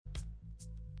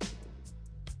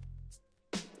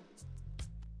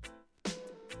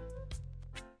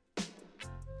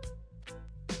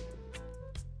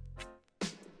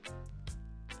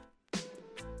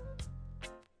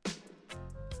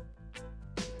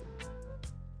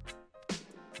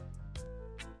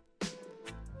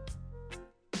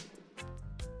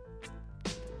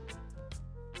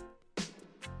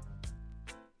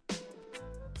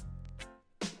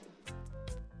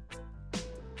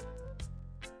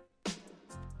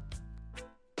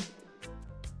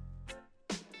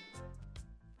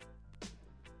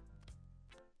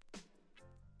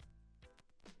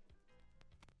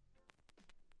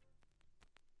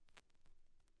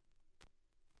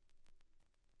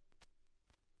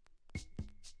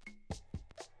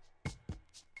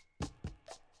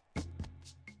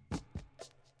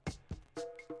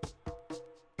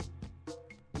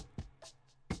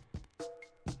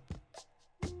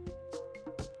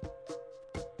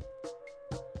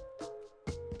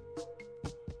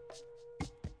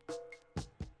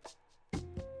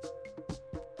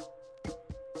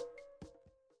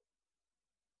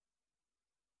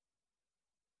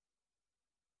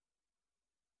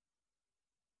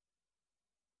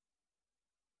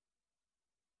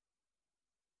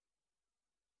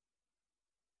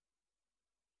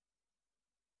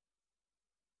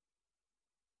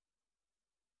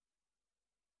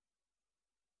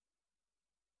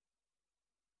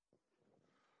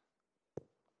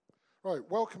Right,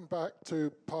 welcome back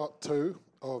to part two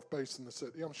of Bass in the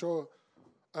City. I'm sure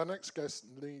our next guest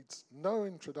needs no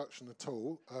introduction at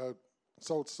all.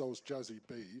 Soul to Soul's Jazzie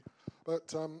B. But,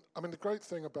 the great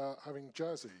thing about having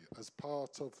Jazzie as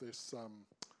part of this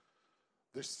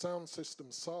this sound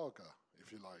system saga,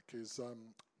 if you like, is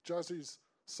Jazzie's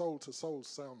Soul to Soul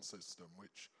sound system,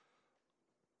 which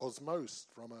osmosed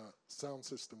from a sound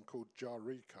system called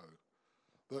Jarico.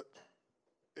 That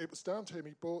it was down to him.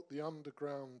 He brought the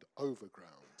underground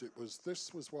overground.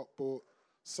 This was what brought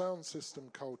sound system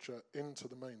culture into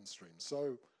the mainstream.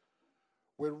 So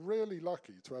we're really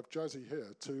lucky to have Jazzie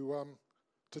here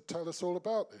to tell us all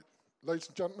about it. Ladies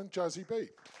and gentlemen, Jazzie B.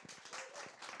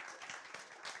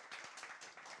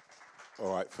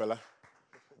 All right, fella.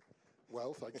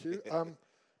 Well, thank you.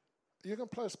 You're going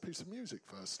to play us a piece of music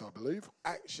first, I believe.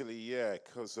 Actually, yeah,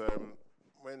 because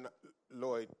when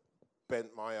Lloyd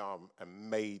bent my arm and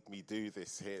made me do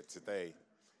this here today,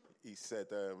 he said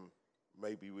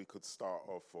maybe we could start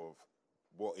off of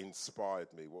what inspired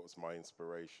me, what was my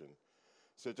inspiration.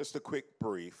 So just a quick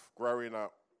brief. Growing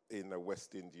up in a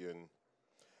West Indian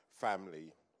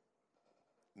family,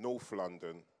 North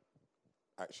London,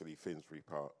 actually Finsbury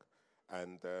Park,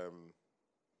 and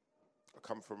I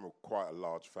come from quite a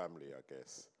large family, I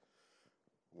guess.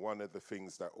 One of the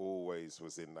things that always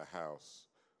was in the house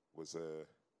was a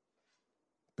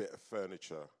bit of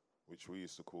furniture, which we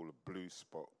used to call a blue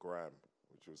spot gram,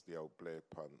 which was the old Blair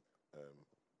Punt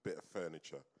bit of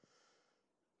furniture.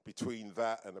 Between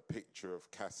that and a picture of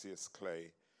Cassius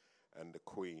Clay and the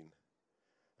Queen,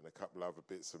 and a couple other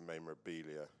bits of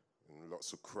memorabilia and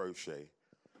lots of crochet,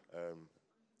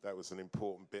 that was an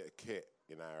important bit of kit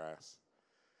in our house.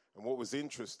 And what was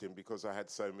interesting, because I had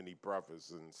so many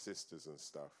brothers and sisters and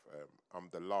stuff, I'm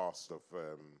the last of,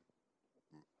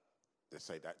 let's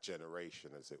say, that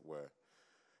generation, as it were,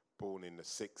 born in the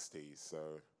 60s. So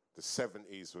the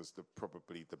 70s was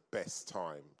probably the best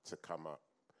time to come up.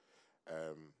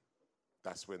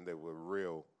 That's when there were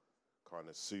real kind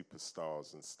of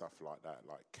superstars and stuff like that,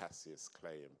 like Cassius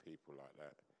Clay and people like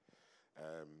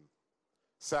that.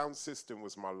 Sound system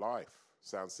was my life.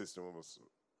 Sound system was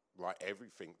like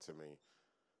everything to me.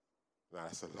 No,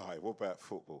 that's a lie. What about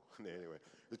football? Anyway,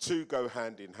 the two go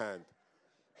hand in hand.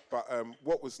 But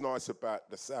what was nice about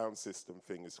the sound system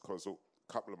thing is because a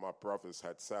couple of my brothers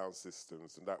had sound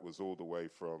systems, and that was all the way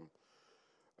from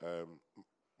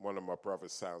one of my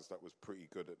brother's sounds that was pretty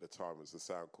good at the time was a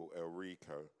sound called El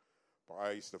Rico. But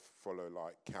I used to follow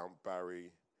like Count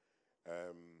Barry,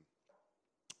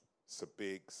 Sir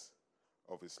Biggs,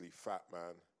 obviously Fat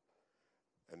Man.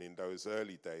 And in those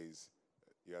early days,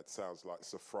 you had sounds like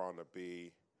Safrana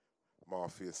B,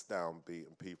 Marfius Downbeat,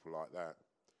 and people like that.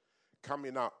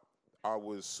 Coming up, I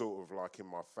was sort of like in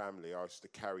my family, I used to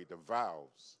carry the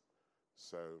valves.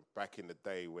 So back in the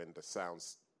day when the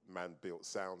man built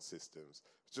sound systems,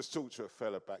 just talked to a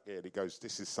fella back there, and he goes,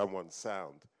 "This is someone's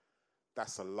sound."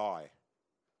 That's a lie.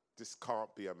 This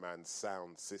can't be a man's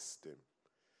sound system.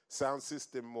 Sound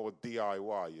system more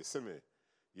DIY, you see me?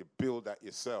 You build that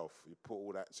yourself. You put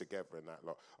all that together and that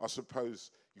lot. I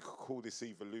suppose you could call this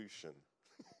evolution.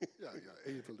 yeah,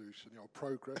 evolution,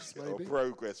 progress maybe. Or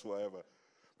progress, whatever.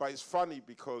 But it's funny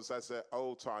because as an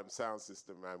old-time sound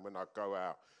system man, when I go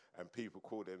out and people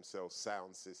call themselves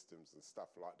sound systems and stuff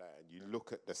like that, and you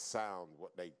look at the sound,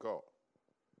 what they got,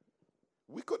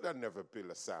 we could have never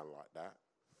built a sound like that.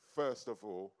 First of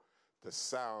all, the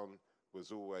sound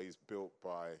was always built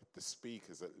by the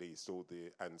speakers, at least, all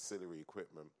the ancillary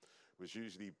equipment was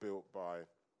usually built by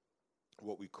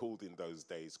what we called in those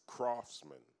days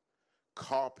craftsmen,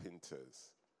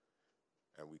 carpenters.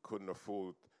 And we couldn't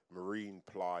afford marine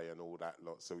ply and all that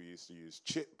lot, so we used to use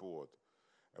chipboard.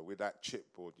 And with that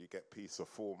chipboard, you get a piece of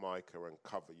formica and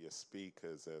cover your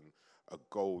speakers and a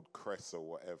gold crest or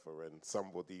whatever, and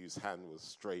somebody whose hand was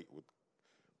straight would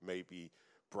maybe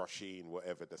brush in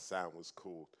whatever the sound was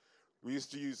called. We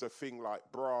used to use a thing like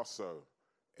Brasso.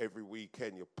 Every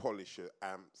weekend you polish your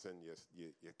amps and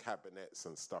your cabinets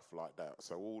and stuff like that.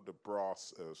 So all the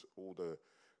brass, all the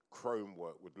chrome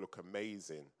work would look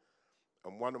amazing.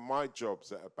 And one of my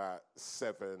jobs at about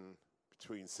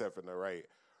between 7 or 8,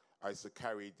 I used to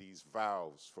carry these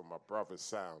valves from my brother's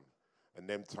sound. And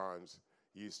them times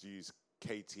you used to use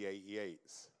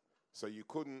KT88s. So you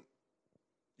couldn't,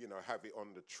 have it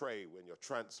on the tray when you're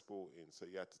transporting. So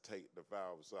you had to take the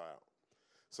valves out.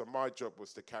 So my job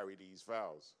was to carry these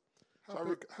valves.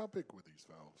 How big were these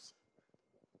valves?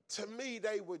 To me,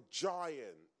 they were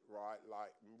giant, right?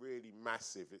 Like really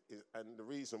massive. And the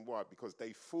reason why, because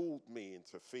they fooled me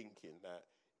into thinking that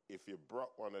if you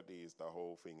brought one of these, the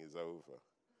whole thing is over.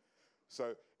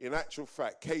 So in actual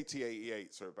fact,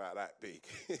 KT88s are about that big.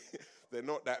 They're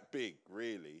not that big,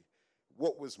 really.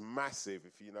 What was massive,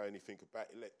 if you know anything about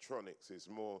electronics, is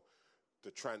more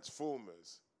the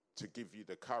transformers to give you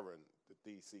the current,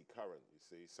 the DC current, you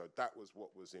see. So that was what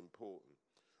was important.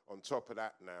 On top of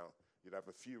that now, you'd have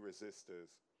a few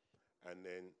resistors, and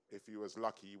then if you was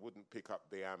lucky, you wouldn't pick up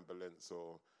the ambulance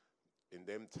or, in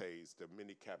them days, the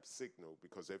minicab signal,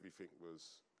 because everything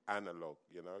was analog,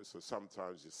 you know. So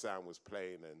sometimes your sound was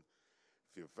playing, and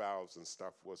if your valves and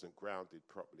stuff wasn't grounded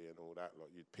properly and all that, like,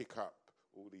 you'd pick up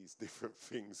all these different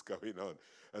things going on.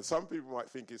 And some people might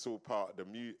think it's all part of the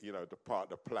the part of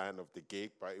the plan of the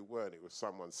gig, but it weren't. It was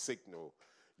someone's signal.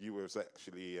 You was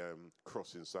actually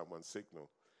crossing someone's signal.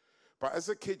 But as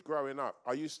a kid growing up,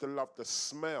 I used to love the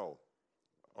smell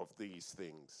of these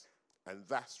things. And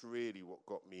that's really what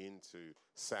got me into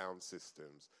sound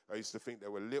systems. I used to think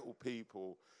there were little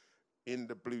people in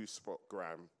the Blue Spot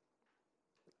Gram.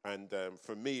 And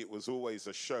for me, it was always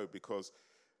a show, because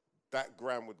that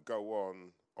gram would go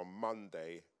on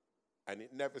Monday, and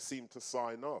it never seemed to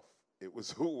sign off. It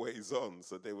was always on,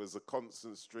 so there was a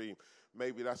constant stream.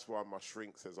 Maybe that's why my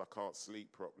shrink says I can't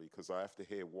sleep properly, because I have to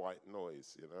hear white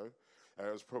noise, you know? And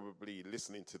I was probably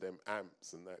listening to them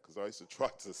amps and that, because I used to try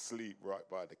to sleep right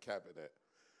by the cabinet.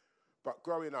 But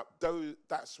growing up,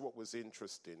 that's what was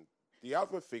interesting. The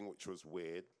other thing which was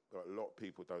weird, that a lot of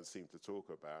people don't seem to talk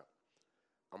about,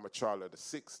 I'm a child of the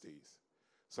 60s.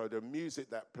 So the music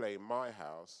that played in my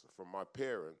house from my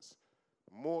parents,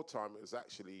 more time it was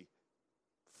actually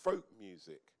folk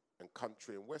music and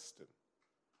country and western.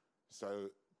 So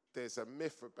there's a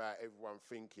myth about everyone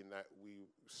thinking that we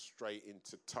straight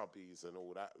into tubbies and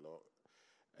all that lot,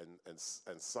 and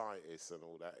scientists and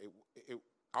all that.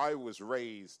 I was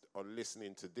raised on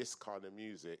listening to this kind of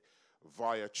music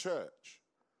via church.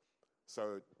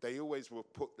 So they always will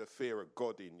put the fear of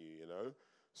God in you, you know.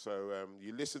 So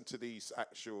you listen to these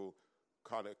actual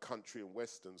kind of country and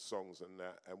western songs and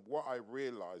that, and what I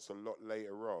realized a lot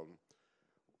later on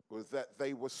was that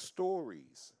they were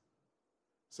stories.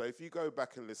 So if you go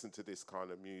back and listen to this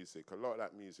kind of music, a lot of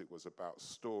that music was about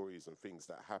stories and things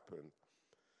that happened.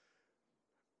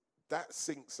 That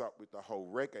syncs up with the whole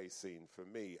reggae scene for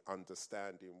me,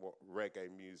 understanding what reggae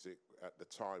music at the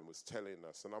time was telling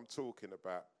us. And I'm talking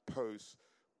about post,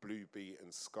 blue beat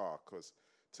and ska, because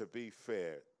to be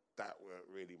fair, that weren't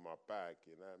really my bag,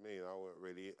 you know what I mean? I weren't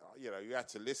really, you know, you had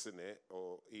to listen it,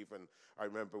 or even, I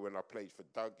remember when I played for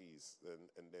Dougie's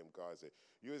and them guys,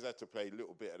 you always had to play a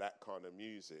little bit of that kind of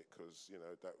music, because, you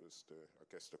know, that was,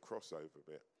 the crossover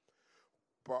bit.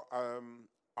 But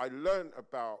I learned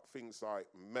about things like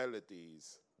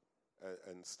melodies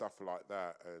and stuff like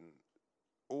that, and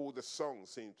all the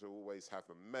songs seem to always have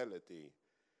a melody.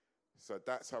 So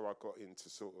that's how I got into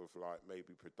sort of like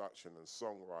maybe production and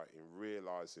songwriting,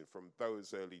 realizing from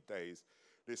those early days,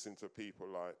 listening to people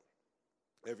like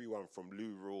everyone from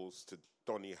Lou Rawls to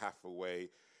Donny Hathaway,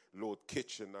 Lord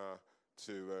Kitchener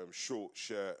to Short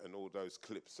Shirt and all those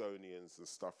Calypsonians and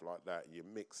stuff like that. You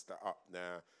mixed that up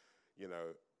now. You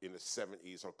know, in the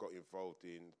 70s, I got involved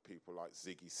in people like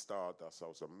Ziggy Stardust. I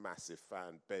was a massive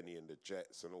fan, Benny and the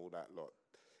Jets and all that lot.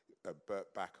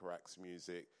 Burt Bacharach's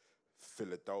music,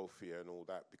 Philadelphia and all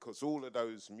that, because all of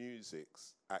those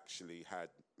musics actually had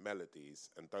melodies,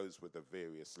 and those were the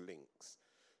various links.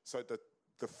 So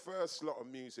the first lot of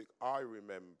music I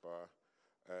remember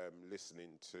listening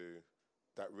to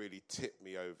that really tipped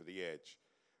me over the edge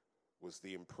was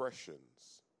the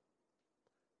Impressions.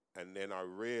 And then I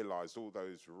realized all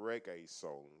those reggae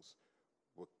songs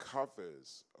were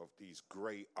covers of these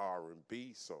great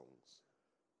R&B songs.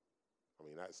 I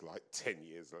mean, that's like 10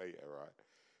 years later, right?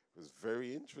 It was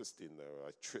very interesting, though.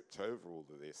 I tripped over all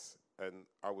of this. And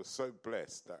I was so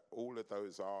blessed that all of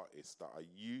those artists that I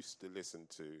used to listen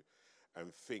to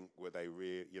and think were they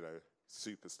real, you know,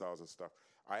 superstars and stuff,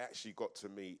 I actually got to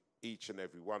meet each and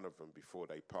every one of them before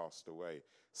they passed away.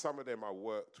 Some of them I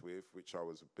worked with, which I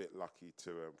was a bit lucky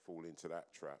to fall into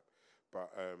that trap.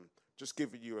 But just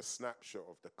giving you a snapshot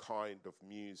of the kind of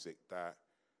music that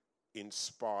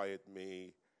inspired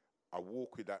me. I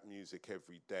walk with that music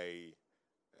every day.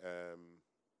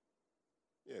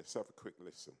 Yeah, let's have a quick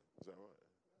listen. Is that all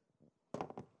right?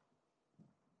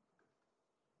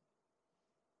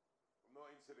 I'm not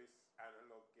into this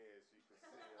analog gear, as you can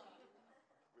see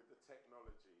with the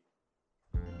technology.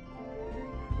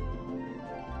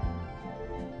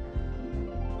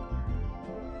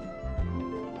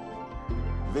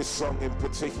 This song in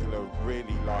particular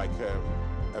really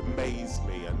amazed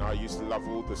me, and I used to love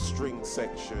all the string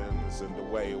sections and the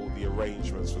way all the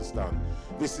arrangements was done.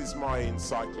 This is my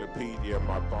encyclopedia,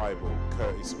 my Bible,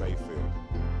 Curtis Mayfield.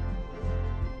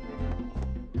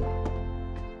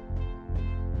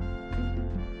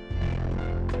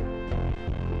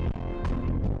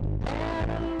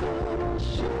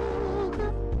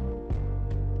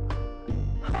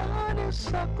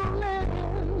 honeysuckle,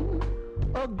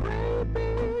 a great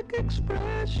big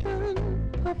expression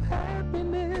of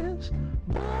happiness.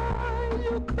 Boy,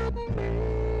 you couldn't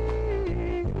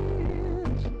miss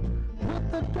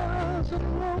with a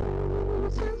dozen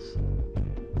roses.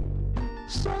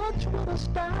 Such would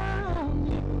astound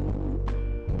you.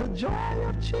 The joy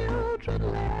of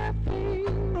children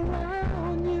laughing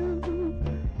around you.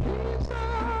 These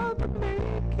are the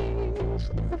makings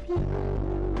of you.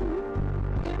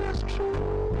 It is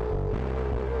true,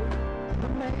 the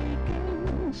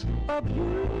makings of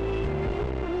you.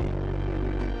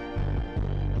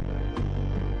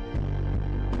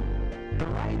 The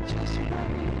righteous way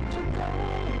to go.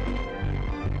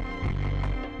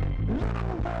 No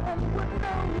one would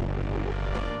know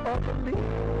or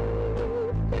believe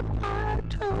if I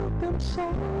told them so.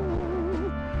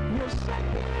 You're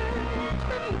second to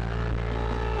none.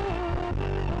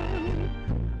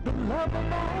 The love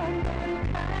of all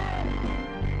mankind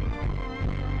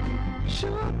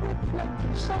should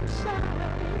reflect some sign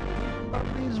of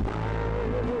these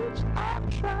words I've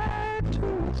tried to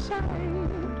recite.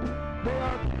 They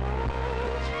are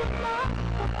close but not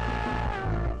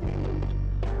blind,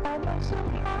 almost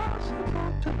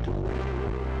impossible to do,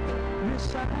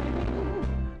 reciting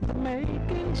the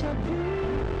makings of you.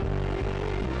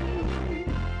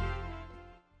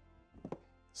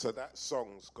 So that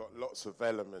song's got lots of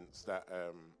elements that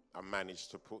I managed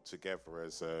to put together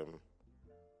as,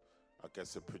 I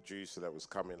guess, a producer that was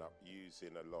coming up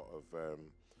using a lot of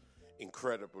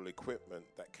incredible equipment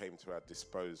that came to our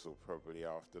disposal probably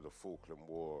after the Falkland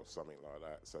War or something like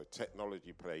that. So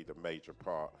technology played a major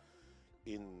part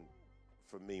in,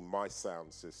 for me, my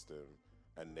sound system,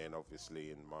 and then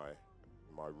obviously in my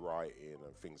writing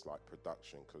and things like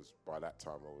production, because by that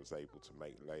time I was able to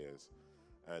make layers.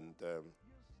 And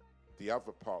the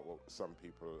other part, what some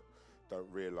people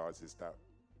don't realize, is that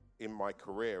in my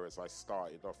career, as I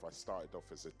started off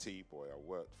as a T-boy. I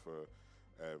worked for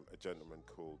a gentleman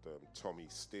called Tommy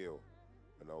Steele,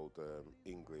 an old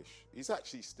English. He's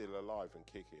actually still alive and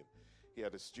kicking. He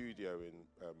had a studio in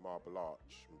Marble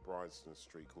Arch in Bryanston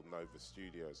Street called Nova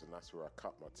Studios, and that's where I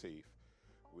cut my teeth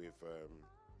with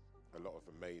a lot of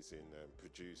amazing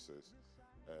producers.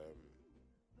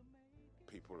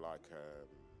 People like,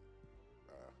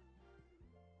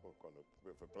 I've gone a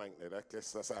bit of a blank there. I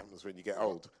guess that's what happens when you get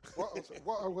old.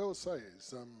 What I will say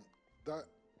is that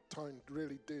time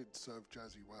really did serve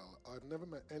Jazzie well. I've never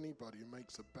met anybody who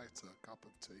makes a better cup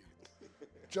of tea.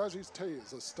 Jazzie's tea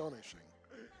is astonishing.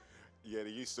 Yeah,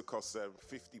 they used to cost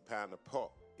 £50 a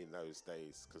pot in those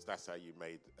days, because that's how you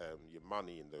made your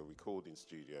money in the recording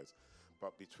studios.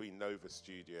 But between Nova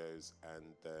Studios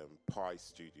and Pi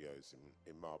Studios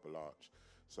in Marble Arch,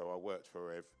 so I worked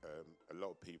for a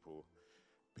lot of people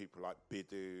like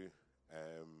Bidoo.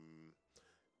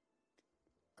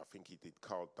 I think he did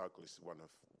Carl Douglas, one of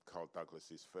Carl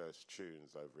Douglas's first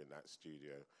tunes over in that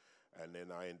studio. And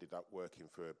then I ended up working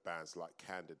for bands like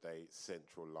Candidate,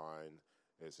 Central Line.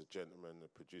 There's a gentleman, a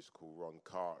producer called Ron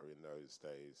Carter in those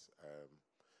days.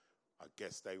 I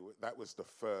guess that was the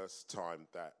first time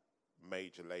that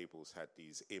major labels had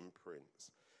these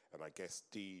imprints. And I guess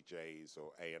DJs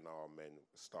or A&R men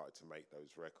started to make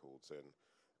those records. And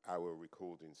our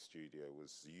recording studio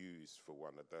was used for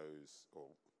one of those, or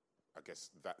I guess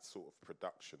that sort of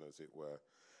production, as it were.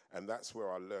 And that's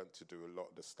where I learned to do a lot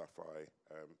of the stuff I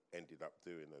ended up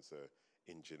doing as an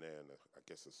engineer and I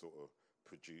guess a sort of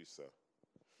producer.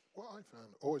 What I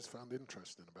always found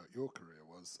interesting about your career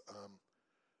was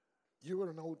you were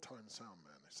an old-time sound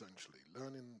man, essentially,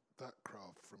 learning that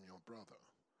craft from your brother.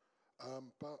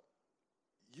 But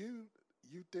you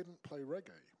didn't play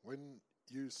reggae when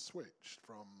you switched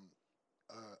from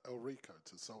El Rico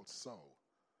to Soul to Soul.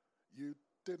 You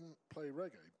didn't play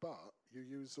reggae, but you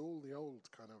use all the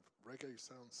old kind of reggae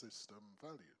sound system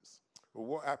values. Well,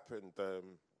 what happened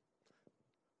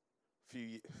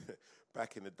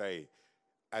back in the day,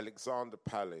 Alexander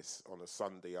Palace on a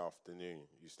Sunday afternoon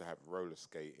used to have roller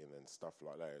skating and stuff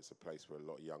like that. It's a place where a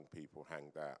lot of young people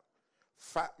hanged out.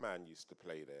 Fat Man used to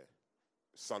play there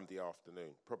Sunday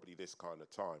afternoon, probably this kind of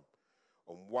time.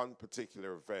 On one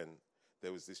particular event,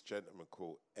 there was this gentleman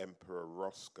called Emperor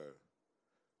Roscoe.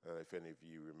 I don't know if any of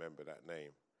you remember that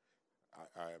name.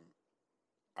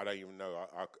 I don't even know.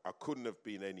 I couldn't have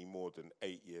been any more than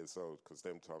 8 years old, because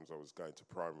them times I was going to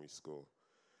primary school.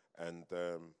 And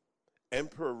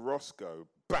Emperor Roscoe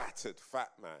battered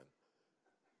Fat Man.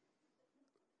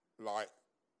 Like,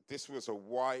 this was a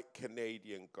white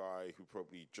Canadian guy who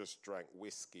probably just drank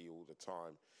whiskey all the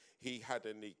time. He had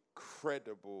an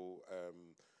incredible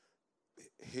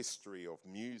history of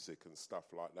music and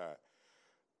stuff like that.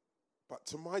 But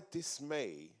to my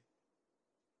dismay,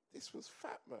 this was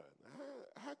Fat Man.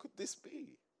 How could this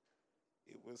be?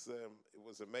 It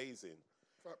was amazing.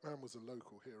 Fat Man was a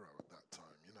local hero at that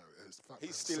time, you know. Fat He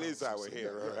Man still is sounds our just-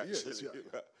 hero, yeah, he actually. is,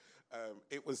 yeah.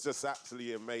 It was just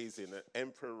absolutely amazing. And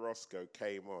Emperor Roscoe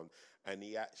came on, and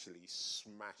he actually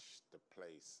smashed the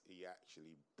place. He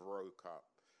actually broke up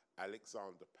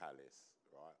Alexander Palace,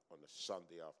 right, on a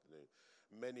Sunday afternoon.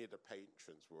 Many of the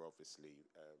patrons were obviously,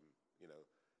 you know,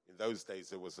 in those days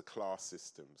there was a class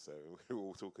system, so we were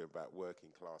all talking about working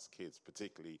class kids,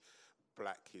 particularly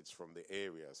black kids from the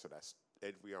area. So that's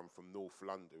everyone from North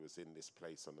London was in this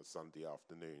place on a Sunday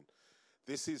afternoon.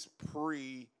 This is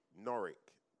pre-Norwich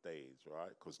days,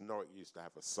 right? Because Norwich used to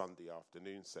have a Sunday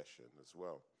afternoon session as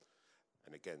well.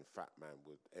 And again, Fat Man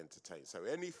would entertain. So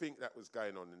anything that was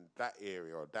going on in that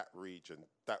area or that region,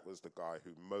 that was the guy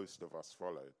who most of us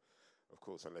followed. Of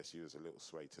course, unless you was a little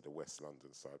sway to the West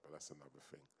London side, but that's another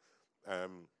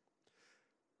thing.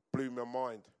 Blew my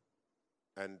mind.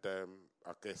 And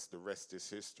I guess the rest is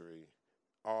history.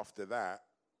 After that,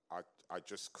 I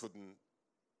just couldn't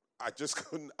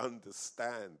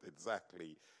understand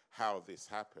exactly how this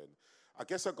happened. I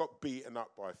guess I got beaten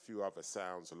up by a few other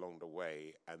sounds along the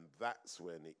way, and that's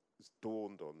when it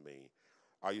dawned on me.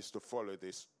 I used to follow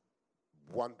this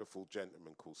wonderful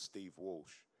gentleman called Steve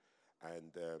Walsh,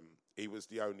 and he was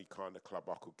the only kind of club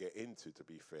I could get into, to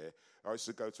be fair. I used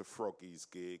to go to Froggy's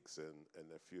gigs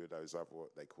and a few of those other,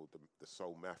 what they called the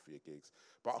Soul Mafia gigs,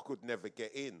 but I could never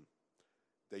get in.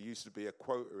 There used to be a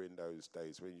quota in those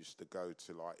days when you used to go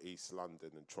to like East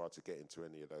London and try to get into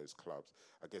any of those clubs.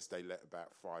 I guess they let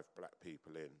about 5 black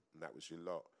people in, and that was your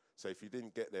lot. So if you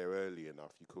didn't get there early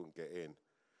enough, you couldn't get in.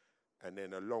 And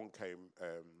then along came,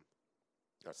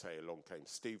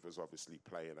 Steve was obviously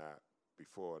playing out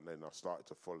before, and then I started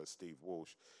to follow Steve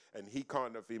Walsh. And he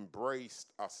kind of embraced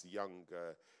us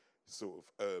younger sort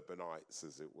of urbanites,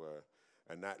 as it were.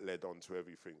 And that led on to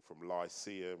everything from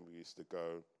Lyceum, we used to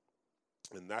go.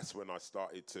 And that's when I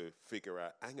started to figure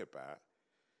out, hang about,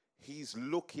 he's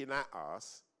looking at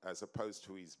us as opposed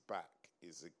to his back,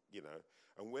 you know.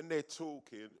 And when they're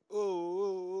talking,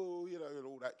 oh, you know, and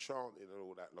all that chanting and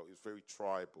all that, like, it's very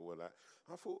tribal and that.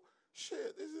 I thought,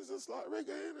 shit, this is just like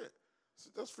reggae, isn't it?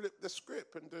 So just flip the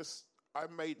script and I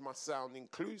made my sound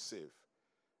inclusive.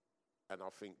 And I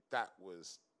think that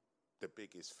was the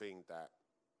biggest thing that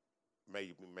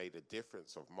made a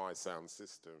difference of my sound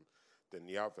system than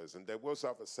the others. And there was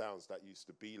other sounds that used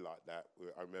to be like that.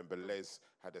 I remember Les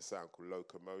had a sound called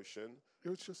Locomotion. It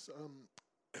was just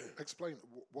explain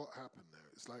what happened there.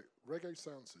 It's like reggae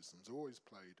sound systems always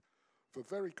played for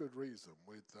very good reason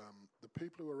with the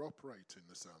people who are operating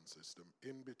the sound system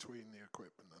in between the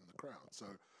equipment and the crowd. So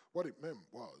what it meant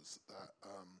was that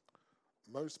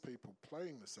most people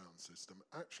playing the sound system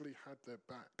actually had their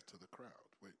back to the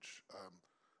crowd, which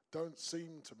don't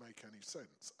seem to make any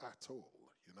sense at all,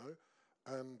 you know?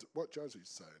 And what Jazzie's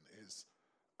saying is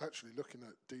actually looking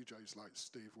at DJs like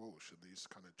Steve Walsh and these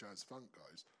kind of jazz funk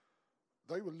guys,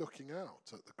 they were looking out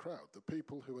at the crowd, the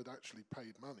people who had actually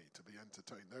paid money to be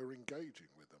entertained. They were engaging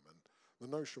with them. And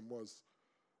the notion was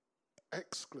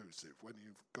exclusive when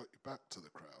you've got your back to the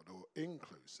crowd, or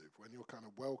inclusive when you're kind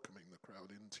of welcoming the crowd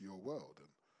into your world. And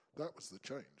that was the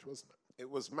change, wasn't it? It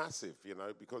was massive, you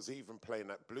know, because even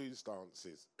playing at blues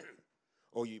dances,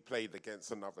 or you played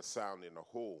against another sound in a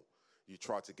hall, you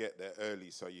tried to get there early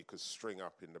so you could string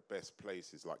up in the best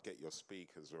places, like get your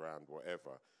speakers around,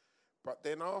 whatever. But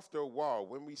then after a while,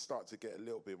 when we start to get a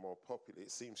little bit more popular,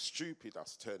 it seems stupid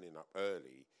us turning up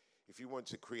early. If you want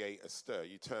to create a stir,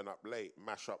 you turn up late,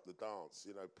 mash up the dance,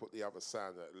 you know, put the other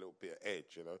sound at a little bit of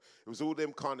edge, you know. It was all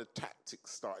them kind of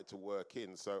tactics started to work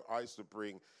in. So I used to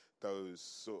bring those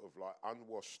sort of like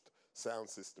unwashed sound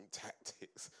system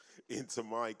tactics into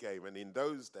my game. And in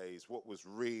those days, what was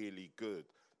really good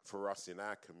for us in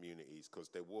our communities, because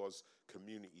there was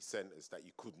community centres that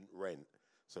you couldn't rent.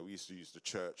 So we used to use the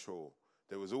church hall.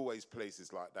 There was always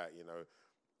places like that, you know.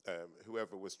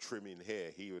 Whoever was trimming hair,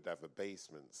 he would have a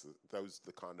basement. So those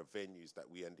are the kind of venues that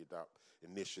we ended up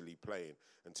initially playing,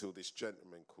 until this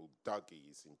gentleman called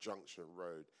Dougie's in Junction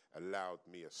Road allowed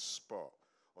me a spot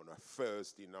on a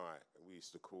Thursday night. We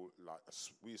used to call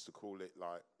it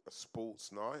like a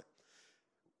sports night.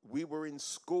 We were in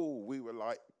school. We were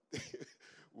like,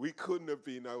 we couldn't have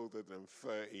been older than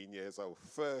 13 years old.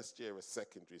 First year of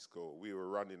secondary school, we were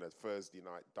running a Thursday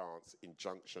night dance in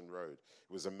Junction Road.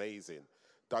 It was amazing.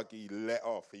 Dougie let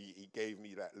off. He gave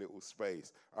me that little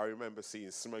space. I remember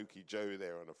seeing Smokey Joe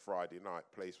there on a Friday night.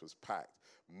 Place was packed.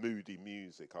 Moody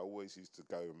music. I always used to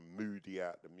go and moody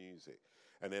out the music.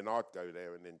 And then I'd go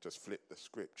there and then just flip the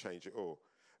script, change it all.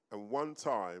 And one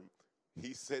time,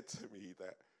 he said to me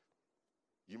that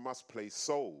you must play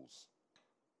souls.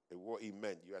 And what he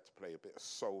meant, you had to play a bit of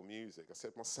soul music. I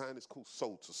said, my sound is called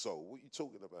soul to soul. What are you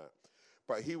talking about?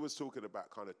 But he was talking about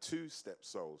kind of two-step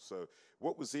soul. So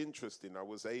what was interesting, I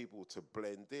was able to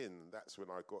blend in. That's when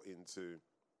I got into,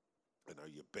 you know,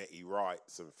 your Betty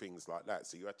Wrights and things like that.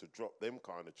 So you had to drop them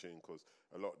kind of tune because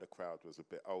a lot of the crowd was a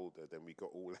bit older. Then we got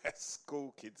all our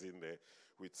school kids in there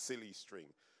with silly string.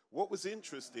 What was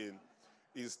interesting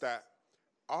is that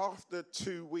after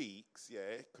 2 weeks,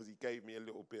 yeah, because he gave me a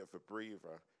little bit of a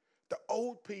breather, the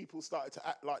old people started to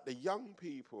act like the young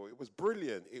people. It was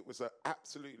brilliant. It was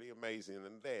absolutely amazing.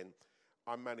 And then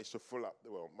I managed to fill up,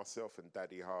 myself and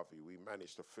Daddy Harvey, we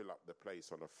managed to fill up the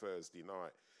place on a Thursday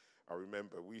night. I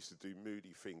remember we used to do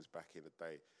moody things back in the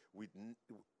day.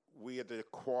 We had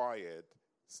acquired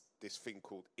this thing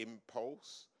called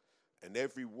Impulse, and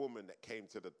every woman that came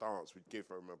to the dance, we'd give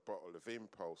them a bottle of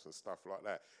Impulse and stuff like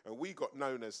that. And we got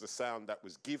known as the sound that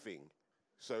was giving.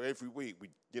 So every week,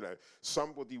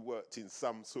 somebody worked in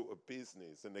some sort of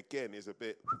business. And again, it's a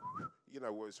bit,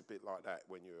 it's a bit like that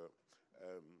when you're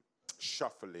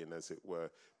shuffling, as it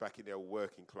were, back in the old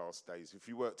working class days. If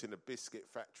you worked in a biscuit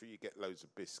factory, you get loads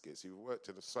of biscuits. If you worked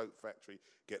in a soap factory,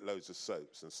 get loads of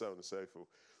soaps, and so on and so forth.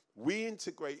 We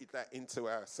integrated that into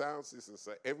our sound system.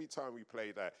 So every time we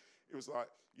played that, it was like,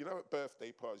 at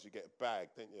birthday parties, you get a bag,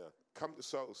 don't you? Come to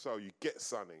Soul to Soul, you get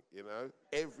something,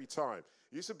 every time.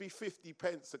 It used to be 50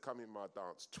 pence to come in my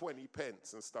dance, 20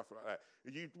 pence and stuff like that.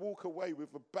 And you'd walk away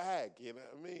with a bag, you know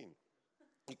what I mean?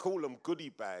 You call them goodie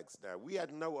bags now. We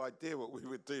had no idea what we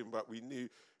were doing, but we knew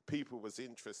people was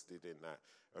interested in that.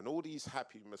 And all these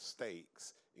happy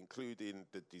mistakes, including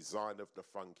the design of the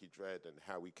funky dread and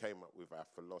how we came up with our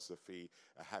philosophy,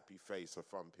 a happy face, a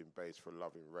thumping bass for a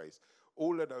loving race,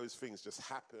 all of those things just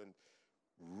happened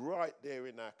right there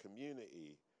in our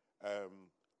community.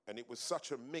 And it was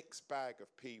such a mixed bag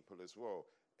of people as well.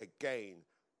 Again,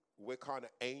 we're kind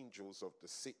of angels of the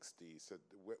 60s. So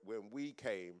when we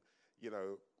came,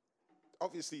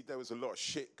 obviously there was a lot of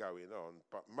shit going on,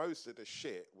 but most of the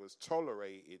shit was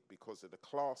tolerated because of the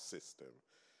class system.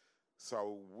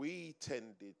 So we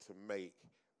tended to make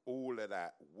all of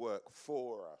that work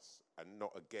for us and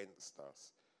not against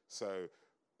us. So,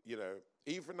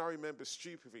 even I remember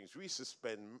stupid things. We used to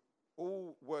spend,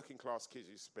 all working class kids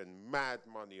used to spend mad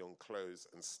money on clothes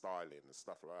and styling and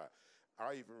stuff like that.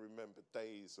 I even remember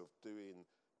days of doing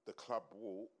the club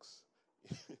walks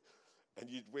and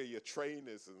you'd wear your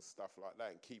trainers and stuff like that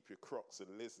and keep your Crocs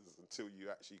and lizards until you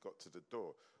actually got to the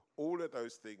door. All of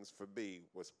those things for me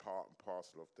was part and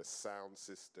parcel of the sound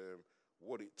system,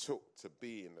 what it took to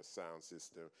be in the sound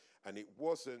system. And it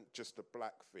wasn't just a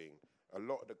black thing. A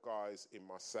lot of the guys in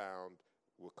my sound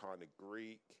were kind of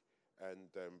Greek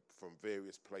and from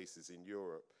various places in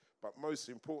Europe. But most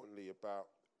importantly about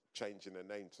changing the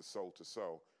name to Soul,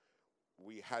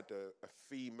 we had a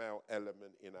female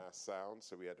element in our sound.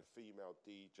 So we had a female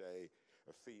DJ,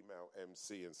 a female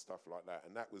MC and stuff like that.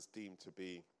 And that was deemed to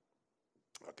be,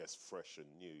 I guess, fresh and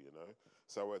new,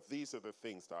 So these are the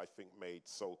things that I think made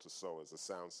Soul to Soul as a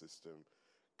sound system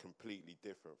completely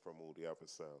different from all the other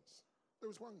sounds. There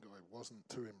was one guy who wasn't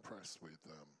too impressed with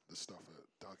the stuff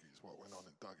at Dougie's. What went on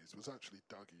at Dougie's was actually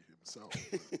Dougie himself.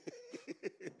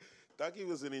 Dougie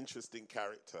was an interesting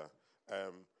character.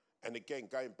 And again,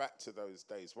 going back to those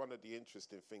days, one of the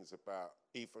interesting things about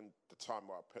even the time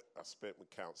I spent with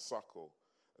Count Suckle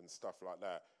and stuff like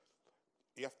that,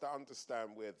 you have to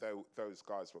understand where those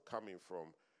guys were coming from.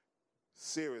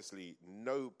 Seriously,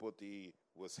 nobody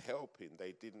was helping.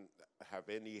 They didn't have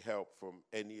any help from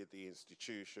any of the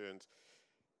institutions.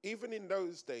 Even in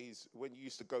those days, when you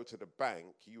used to go to the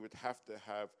bank, you would have to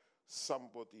have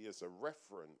somebody as a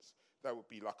reference. That would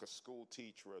be like a school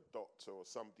teacher, a doctor, or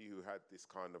somebody who had this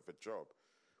kind of a job.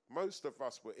 Most of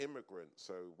us were immigrants,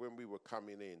 so when we were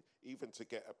coming in, even to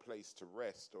get a place to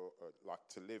rest or like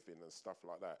to live in and stuff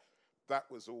like that, that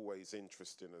was always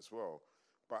interesting as well.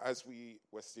 But as we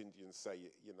West Indians say,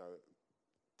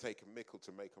 take a mickle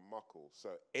to make a muckle. So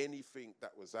anything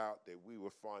that was out there, we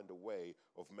would find a way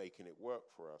of making it work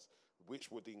for us,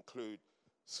 which would include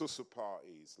susu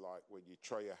parties, like when you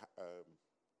try a...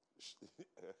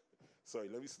 sorry,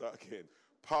 let me start again.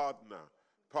 Partner.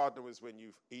 Partner was when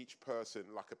each person,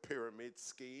 like a pyramid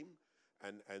scheme,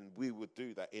 and we would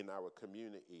do that in our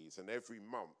communities. And every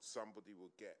month, somebody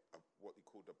would get what they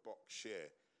called a box share.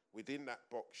 Within that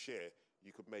box share,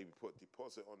 you could maybe put a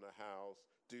deposit on the house,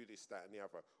 do this, that, and the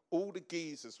other. All the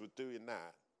geezers were doing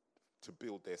that to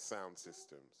build their sound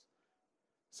systems.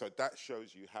 So that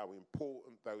shows you how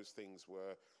important those things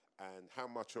were and how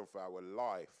much of our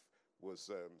life was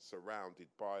surrounded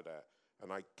by that.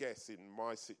 And I guess in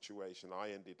my situation,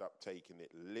 I ended up taking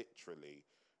it literally,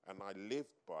 and I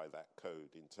lived by that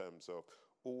code in terms of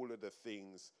all of the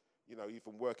things, you know,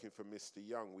 even working for Mr.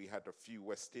 Young, we had a few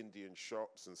West Indian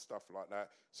shops and stuff like that,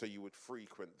 so you would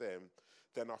frequent them.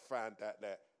 Then I found out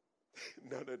that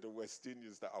none of the West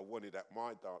Indians that I wanted at my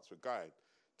dance were going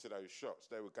to those shops.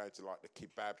 They were going to like the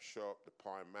kebab shop, the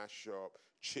pie and mash shop,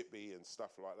 chippy and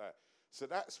stuff like that. So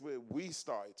that's where we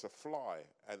started to fly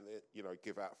and, you know,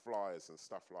 give out flyers and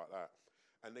stuff like that.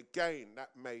 And again,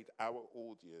 that made our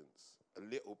audience a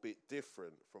little bit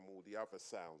different from all the other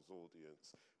sounds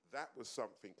audience. That was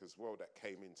something as well that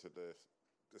came into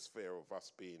the sphere of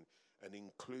us being an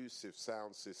inclusive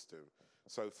sound system.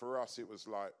 So for us, it was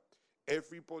like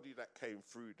everybody that came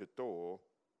through the door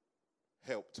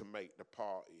helped to make the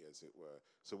party, as it were.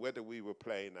 So whether we were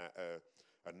playing at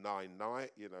a nine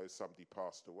night, you know, somebody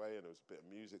passed away and there was a bit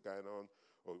of music going on,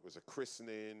 or it was a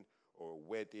christening or a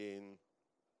wedding,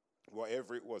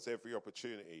 whatever it was, every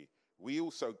opportunity. We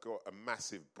also got a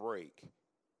massive break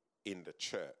in the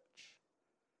church.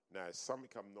 Now, it's something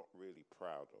I'm not really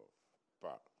proud of,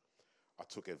 but I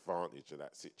took advantage of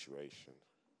that situation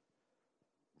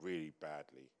really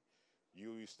badly.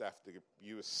 You used to have to,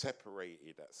 you were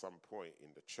separated at some point in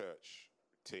the church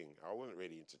thing. I wasn't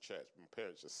really into church. My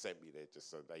parents just sent me there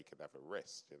just so they could have a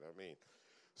rest, you know what I mean?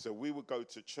 So we would go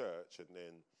to church and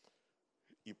then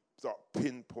you start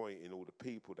pinpointing all the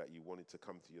people that you wanted to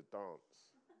come to your dance.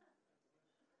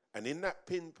 And in that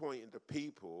pinpointing the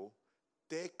people,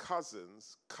 their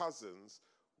cousins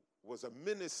was a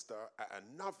minister at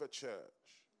another church.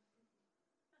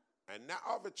 And that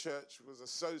other church was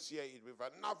associated with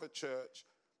another church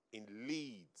in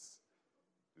Leeds,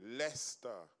 Leicester,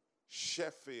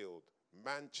 Sheffield,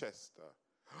 Manchester.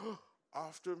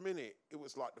 After a minute, it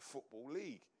was like the Football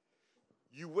League.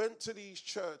 You went to these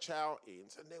church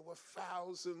outings and there were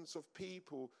thousands of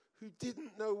people who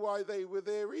didn't know why they were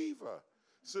there either.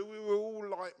 So we were all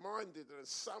like-minded, and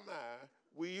somehow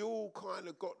we all kind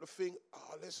of got the thing,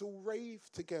 let's all rave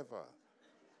together.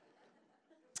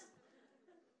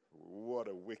 What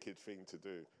a wicked thing to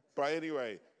do. But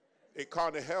anyway, it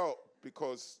kind of helped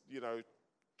because, you know,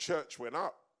 church went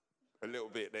up a little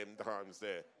bit them times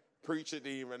there. Preacher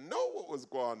didn't even know what was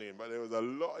going on, but there was a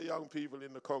lot of young people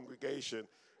in the congregation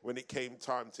when it came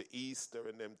time to Easter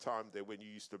and them time there when you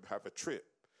used to have a trip.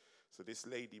 So this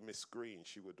lady, Miss Green,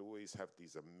 she would always have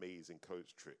these amazing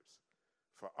coach trips.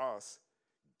 For us,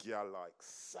 girl like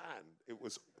sand. It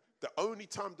was the only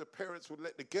time the parents would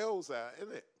let the girls out,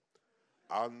 innit?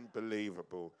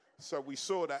 Unbelievable. So we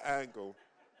saw that angle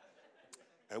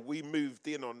and we moved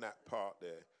in on that part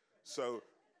there. So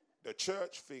the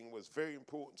church thing was very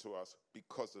important to us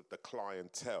because of the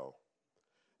clientele.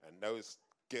 And those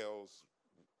girls,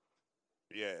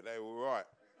 yeah, they were right.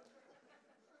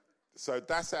 So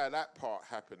that's how that part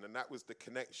happened. And that was the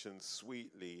connection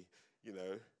sweetly, you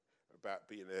know, about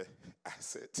being an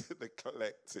asset to the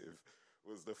collective,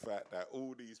 was the fact that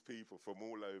all these people from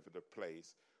all over the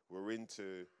place were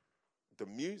into the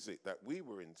music that we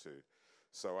were into.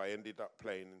 So I ended up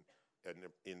playing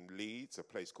in Leeds, a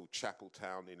place called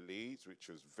Chapeltown in Leeds, which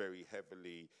was very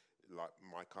heavily like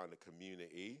my kind of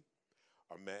community.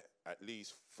 I met at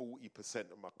least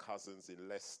 40% of my cousins in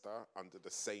Leicester under the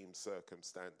same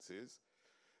circumstances.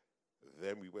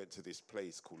 Then we went to this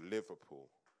place called Liverpool.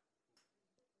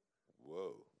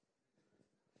 Whoa.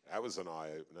 That was an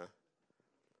eye-opener.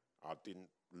 I didn't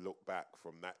look back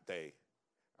from that day.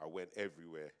 I went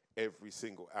everywhere. Every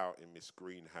single outing Miss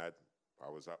Green had, I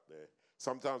was up there.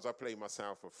 Sometimes I play my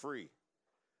sound for free.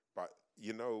 But,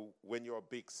 you know, when you're a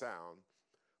big sound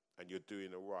and you're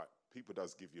doing it right, people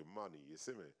does give you money, you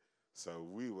see me? So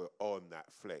we were on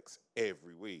that flex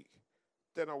every week.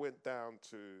 Then I went down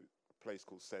to a place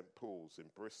called St. Paul's in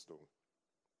Bristol.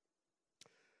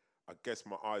 I guess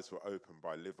my eyes were opened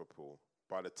by Liverpool.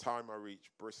 By the time I reached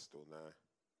Bristol now,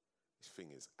 this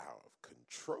thing is out of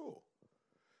control.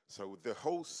 So the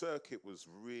whole circuit was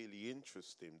really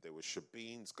interesting. There were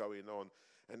shebeens going on,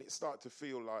 and it started to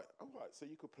feel like, all right, so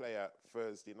you could play out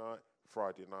Thursday night,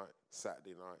 Friday night,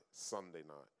 Saturday night, Sunday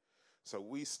night. So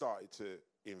we started to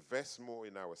invest more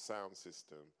in our sound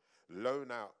system,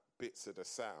 loan out bits of the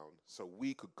sound so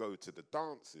we could go to the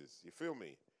dances, you feel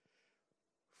me?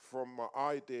 From my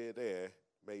idea there,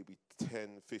 maybe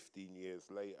 10, 15 years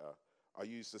later, I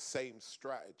used the same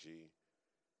strategy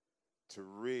to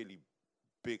really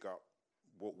big up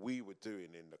what we were doing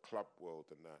in the club world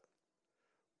and that.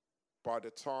 By the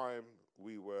time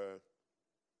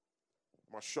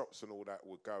my shops and all that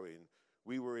were going,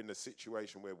 we were in a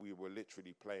situation where we were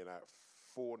literally playing out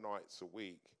 4 nights a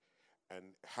week, and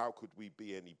how could we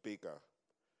be any bigger?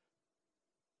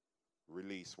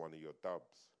 release one of your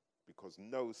dubs, because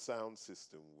no sound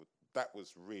system would, that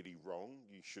was really wrong.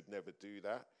 You should never do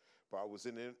that. But I was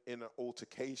in an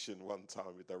altercation one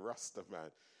time with a Rasta man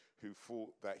who thought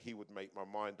that he would make my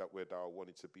mind up whether I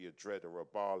wanted to be a dread or a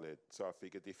ballad. So I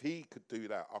figured if he could do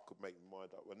that, I could make my mind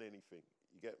up on anything.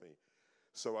 You get me?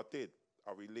 So I did.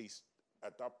 I released a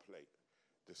dub plate.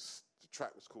 The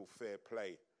track was called Fair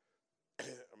Play.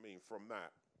 I mean, from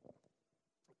that,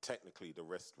 technically the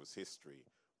rest was history.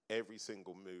 Every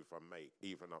single move I make,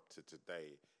 even up to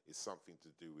today, is something to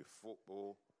do with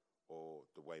football or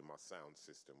the way my sound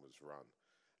system was run.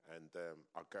 And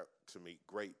I got to meet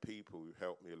great people who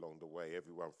helped me along the way,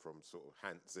 everyone from sort of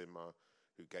Hans Zimmer,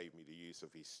 who gave me the use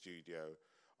of his studio.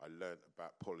 I learned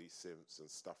about polysynths and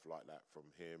stuff like that from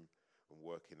him, and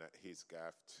working at his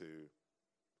gaff to,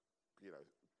 you know,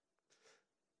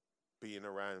 being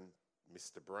around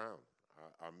Mr. Brown.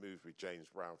 I moved with James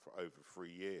Brown for over 3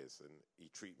 years, and he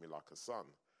treated me like a son.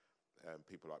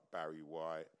 People like Barry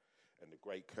White and the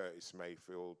great Curtis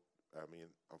Mayfield. I mean,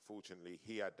 unfortunately,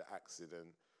 he had the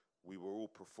accident. We were all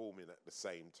performing at the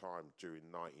same time during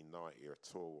 1990, a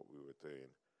tour what we were doing.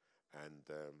 And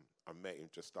I met him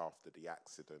just after the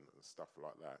accident and stuff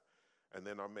like that. And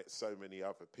then I met so many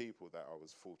other people that I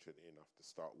was fortunate enough to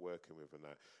start working with and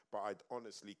that. But I'd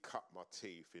honestly cut my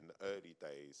teeth in the early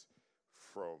days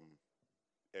from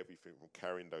everything from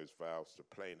carrying those valves to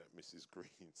playing at Mrs.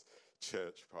 Green's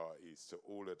church parties to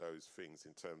all of those things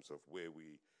in terms of where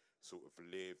we sort of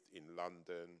lived in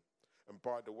London. And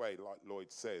by the way, like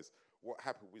Lloyd says, what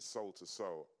happened with Soul to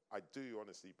Soul, I do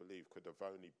honestly believe could have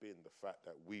only been the fact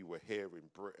that we were here in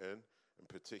Britain, and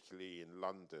particularly in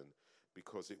London,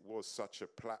 because it was such a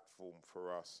platform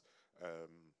for us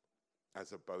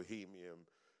as a bohemian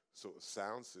sort of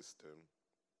sound system,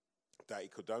 that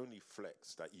it could only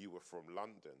flex that you were from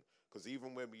London. Because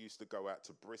even when we used to go out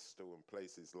to Bristol and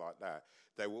places like that,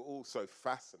 they were also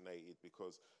fascinated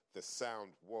because the sound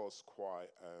was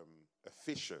quite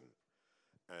efficient.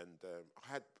 And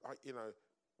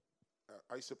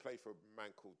I used to play for a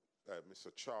man called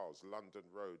Mr. Charles, London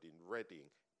Road in Reading,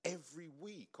 every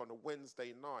week on a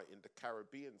Wednesday night in the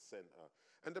Caribbean Centre.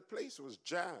 And the place was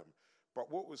jammed.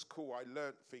 But what was cool, I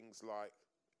learned things like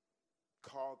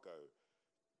cargo,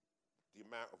 the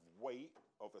amount of weight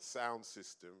of a sound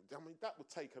system. I mean, that would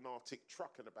take an Arctic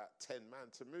truck and about 10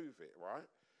 men to move it, right?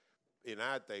 In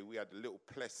our day, we had a little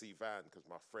Plessy van, because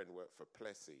my friend worked for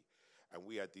Plessy, and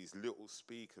we had these little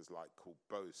speakers called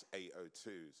Bose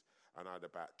 802s, and I had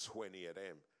about 20 of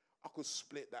them. I could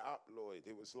split that up, Lloyd.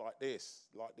 It was like this,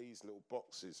 like these little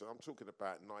boxes. And I'm talking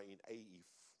about 1980,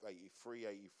 83,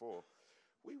 84.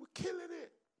 We were killing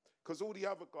it. Because all the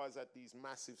other guys had these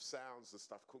massive sounds and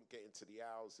stuff, couldn't get into the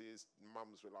houses.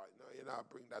 Mums were like, no,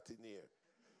 bring that in here.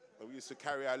 And we used to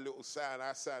carry our little sound.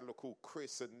 Our sound looked all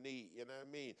crisp and neat, you know what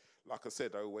I mean? Like I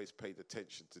said, I always paid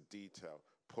attention to detail,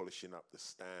 polishing up the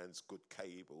stands, good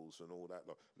cables and all that.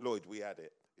 Lloyd, we had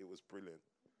it. It was brilliant.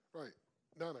 Right.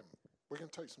 Now then, we're going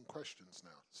to take some questions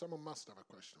now. Someone must have a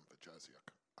question for Jazzie.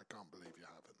 I can't believe you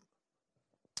haven't.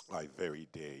 I very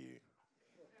dare you.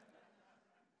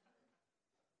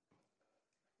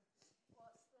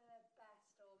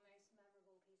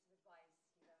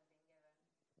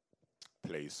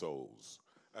 Play souls.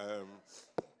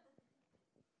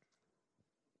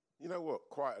 You know what?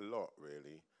 Quite a lot,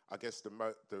 really. I guess the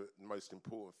most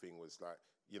important thing was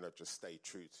just stay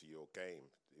true to your game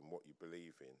in what you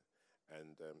believe in.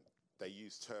 And they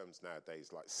use terms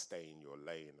nowadays like stay in your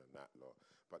lane and that lot.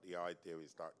 But the idea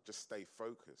is just stay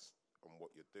focused on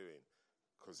what you're doing.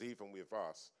 Because even with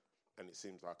us, and it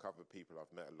seems like other people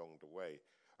I've met along the way,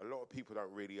 a lot of people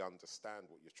don't really understand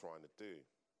what you're trying to do.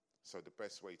 So the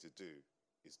best way to do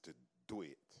is to do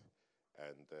it.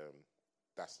 And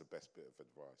that's the best bit of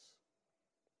advice.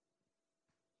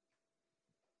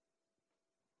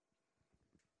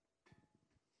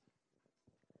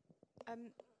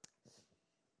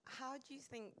 How do you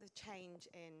think the change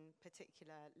in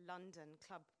particular London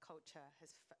club culture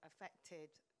has affected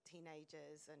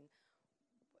teenagers? And,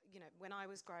 when I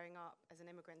was growing up as an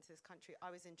immigrant to this country,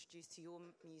 I was introduced to your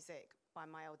music by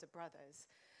my elder brothers.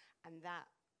 And that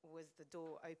was the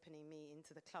door opening me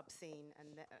into the club scene.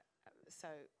 And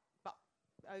but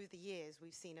over the years,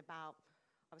 we've seen about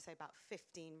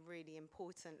 15 really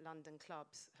important London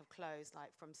clubs have closed,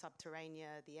 like from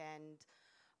Subterranea, The End,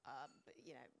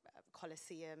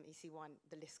 Coliseum, EC1,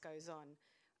 the list goes on.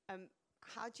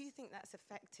 How do you think that's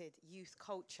affected youth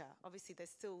culture? Obviously, there's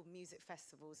still music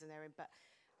festivals but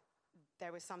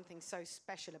there was something so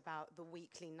special about the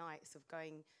weekly nights of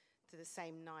going to the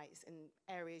same nights in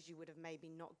areas you would have maybe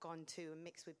not gone to and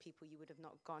mixed with people you would have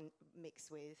not gone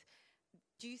mixed with.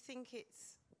 Do you think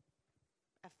it's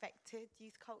affected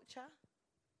youth culture?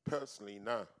 Personally,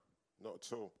 no, not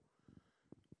at all.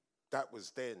 That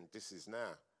was then, this is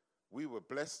now. We were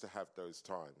blessed to have those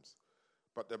times.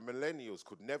 But the millennials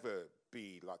could never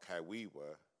be like how we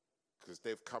were, because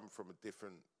they've come from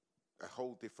a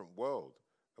whole different world.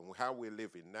 And how we're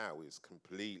living now is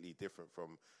completely different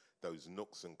from those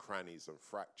nooks and crannies and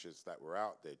fractures that were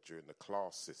out there during the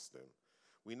class system.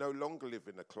 We no longer live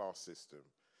in a class system.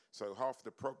 So half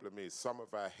the problem is some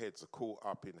of our heads are caught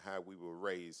up in how we were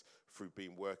raised through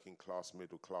being working class,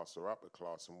 middle class, or upper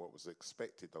class, and what was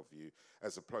expected of you,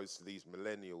 as opposed to these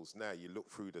millennials now. You look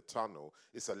through the tunnel,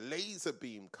 it's a laser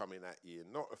beam coming at you,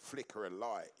 not a flicker of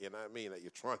light, you know what I mean, that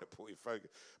you're trying to put in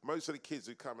focus. Most of the kids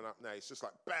who are coming up now, it's just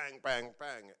like bang, bang,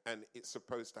 bang, and it's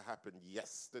supposed to happen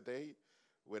yesterday,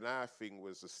 when our thing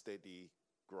was a steady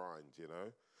grind, you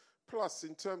know. Plus,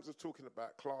 in terms of talking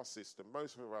about class system,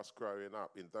 most of us growing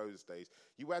up in those days,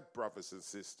 you had brothers and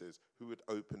sisters who would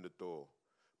open the door.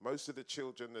 Most of the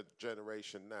children of the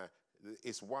generation now,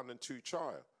 it's 1 and 2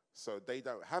 child. So they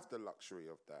don't have the luxury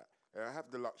of that. They don't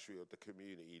have the luxury of the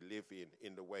community living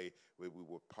in the way where we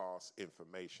would pass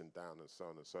information down and so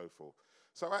on and so forth.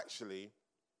 So actually,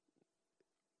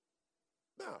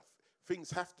 no,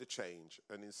 things have to change.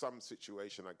 And in some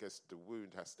situation, I guess the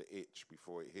wound has to itch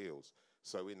before it heals.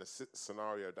 So in the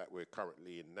scenario that we're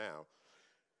currently in now,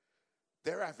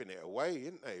 they're having it away,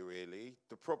 isn't they, really?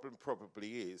 The problem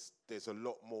probably is there's a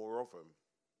lot more of them.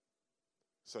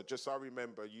 So just I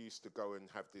remember you used to go and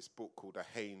have this book called a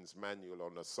Haynes Manual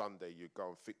on a Sunday. You'd go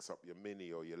and fix up your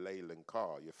Mini or your Leyland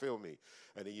car, you feel me?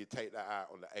 And then you take that out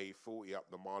on the A40 up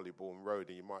the Marylebone Road,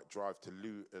 and you might drive to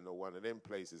Luton or one of them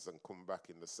places and come back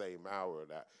in the same hour or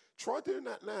that. Try doing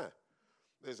that now.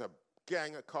 There's a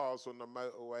gang of cars on the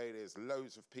motorway, there's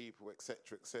loads of people,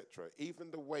 etc., etc. Even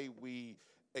the way we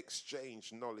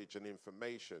exchange knowledge and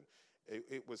information,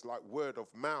 it was like word of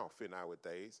mouth in our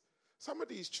days. Some of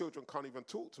these children can't even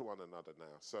talk to one another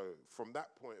now. So from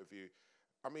that point of view,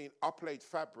 I mean, I played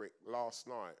Fabric last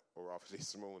night, or rather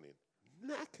this morning,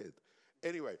 knackered.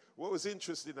 Anyway, what was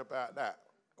interesting about that,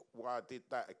 why I did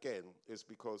that again, is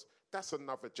because that's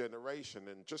another generation.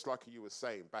 And just like you were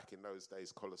saying, back in those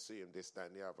days, Colosseum, this, that,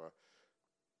 and the other,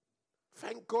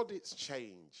 thank God it's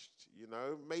changed, you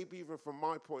know, maybe even from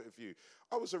my point of view.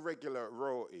 I was a regular at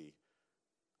Royalty.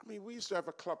 I mean, we used to have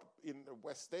a club in the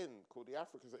West End called the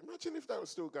Africans. Imagine if that was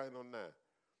still going on now.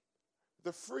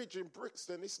 The Fridge in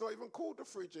Brixton, it's not even called the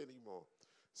Fridge anymore.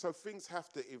 So things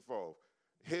have to evolve.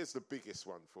 Here's the biggest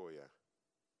one for you.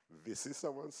 This is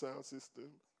someone's sound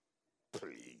system?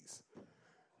 Please.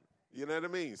 You know what I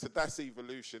mean? So that's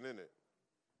evolution, isn't it?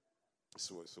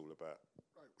 That's what it's all about.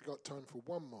 Right, we got time for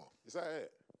one more. Is that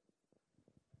it?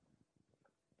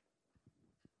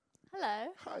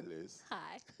 Hello. Hi, Liz.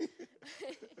 Hi.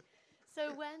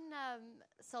 So when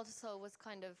Soul to Soul was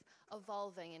kind of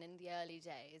evolving and in the early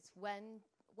days,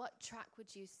 what track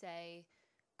would you say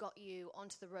got you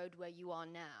onto the road where you are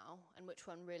now, and which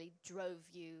one really drove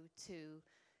you to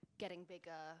getting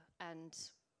bigger and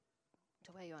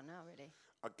to where you are now, really?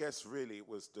 I guess really it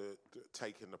was the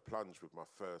taking the plunge with my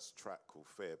first track called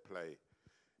Fair Play.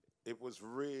 It was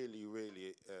really,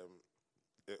 really,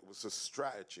 it was a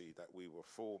strategy that we were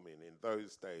forming. In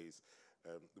those days,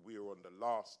 we were on the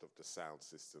last of the sound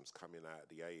systems coming out of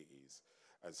the 80s.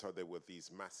 And so there were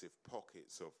these massive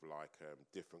pockets of like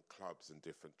different clubs and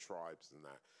different tribes and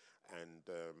that. And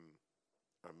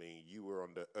I mean, you were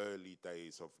on the early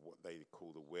days of what they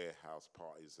call the warehouse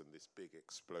parties and this big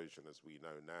explosion as we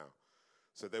know now.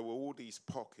 So there were all these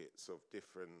pockets of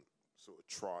different sort of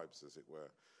tribes, as it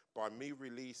were. By me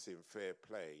releasing Fair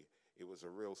Play, it was a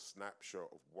real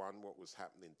snapshot of, one, what was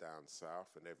happening down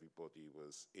south, and everybody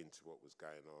was into what was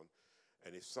going on.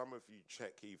 And if some of you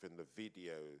check even the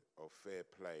video of Fair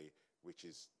Play, which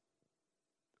is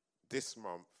this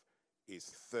month, is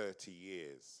 30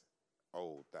 years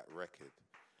old, that record.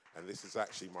 And this is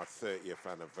actually my 30th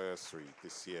anniversary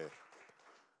this year.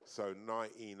 So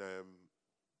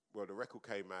the record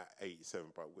came out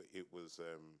 87, but it was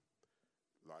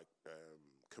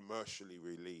commercially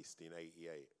released in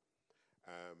 88.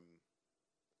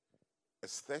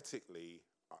 Aesthetically,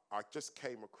 I just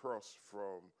came across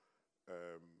from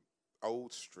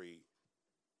Old Street,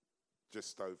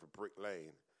 just over Brick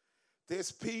Lane.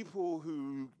 There's people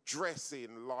who dress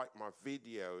in like my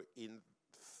video in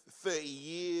 30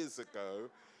 years ago.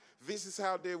 This is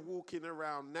how they're walking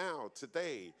around now,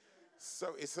 today.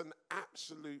 So it's an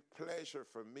absolute pleasure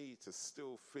for me to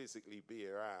still physically be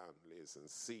around, Liz, and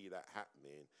see that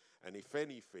happening. And if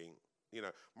anything, you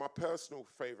know, my personal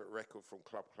favourite record from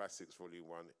Club Classics Volume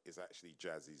 1 is actually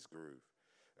Jazzie's Groove.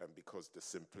 because the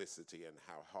simplicity and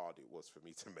how hard it was for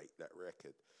me to make that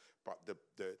record. But the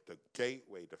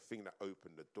gateway, the thing that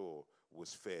opened the door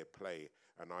was Fair Play.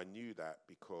 And I knew that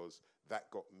because that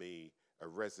got me a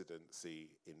residency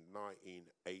in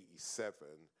 1987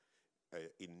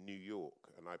 in New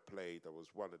York. And I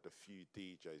was one of the few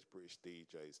DJs, British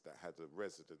DJs, that had a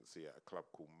residency at a club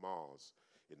called Mars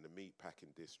in the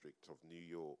meatpacking district of New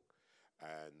York.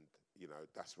 And, you know,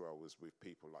 that's where I was with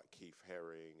people like Keith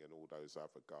Herring and all those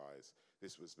other guys.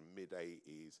 This was the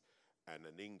mid-'80s, and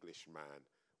an Englishman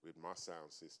with my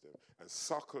sound system. And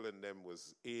Suckle and them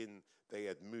they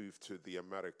had moved to the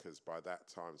Americas by that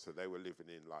time, so they were living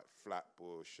in like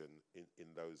Flatbush and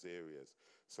in those areas.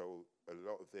 So a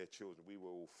lot of their children, we were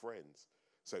all friends.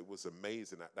 So it was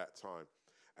amazing at that time.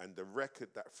 And the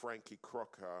record that Frankie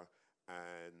Crocker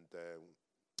and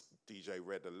DJ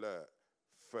Red Alert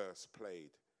first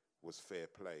played was Fair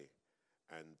Play.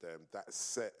 And that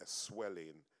set a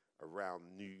swelling around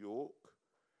New York.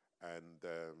 And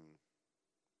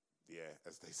yeah,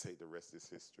 as they say, the rest is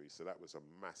history. So that was a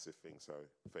massive thing. So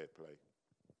Fair Play.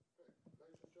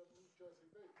 Ladies and gentlemen, Jazzie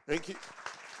B. Thank you.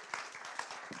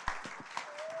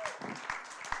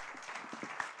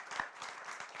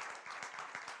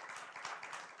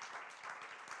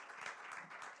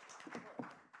 We've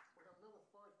got another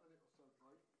 5 minute or so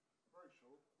break, very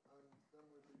short, and then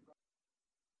we'll be back.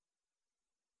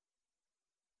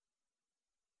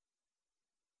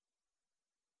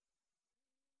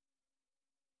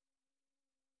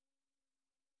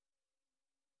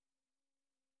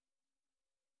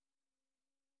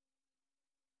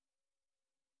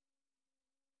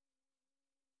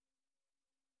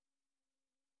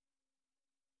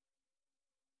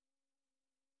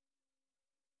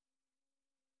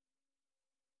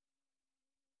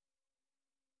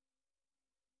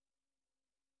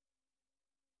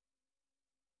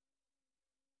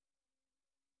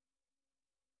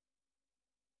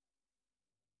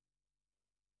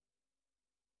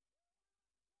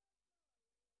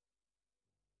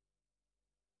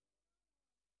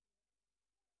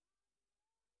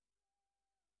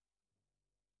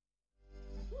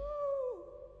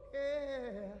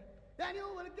 Yeah, then you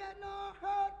will get no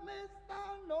hurt, mister.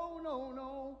 No, no,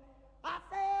 no. I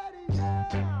say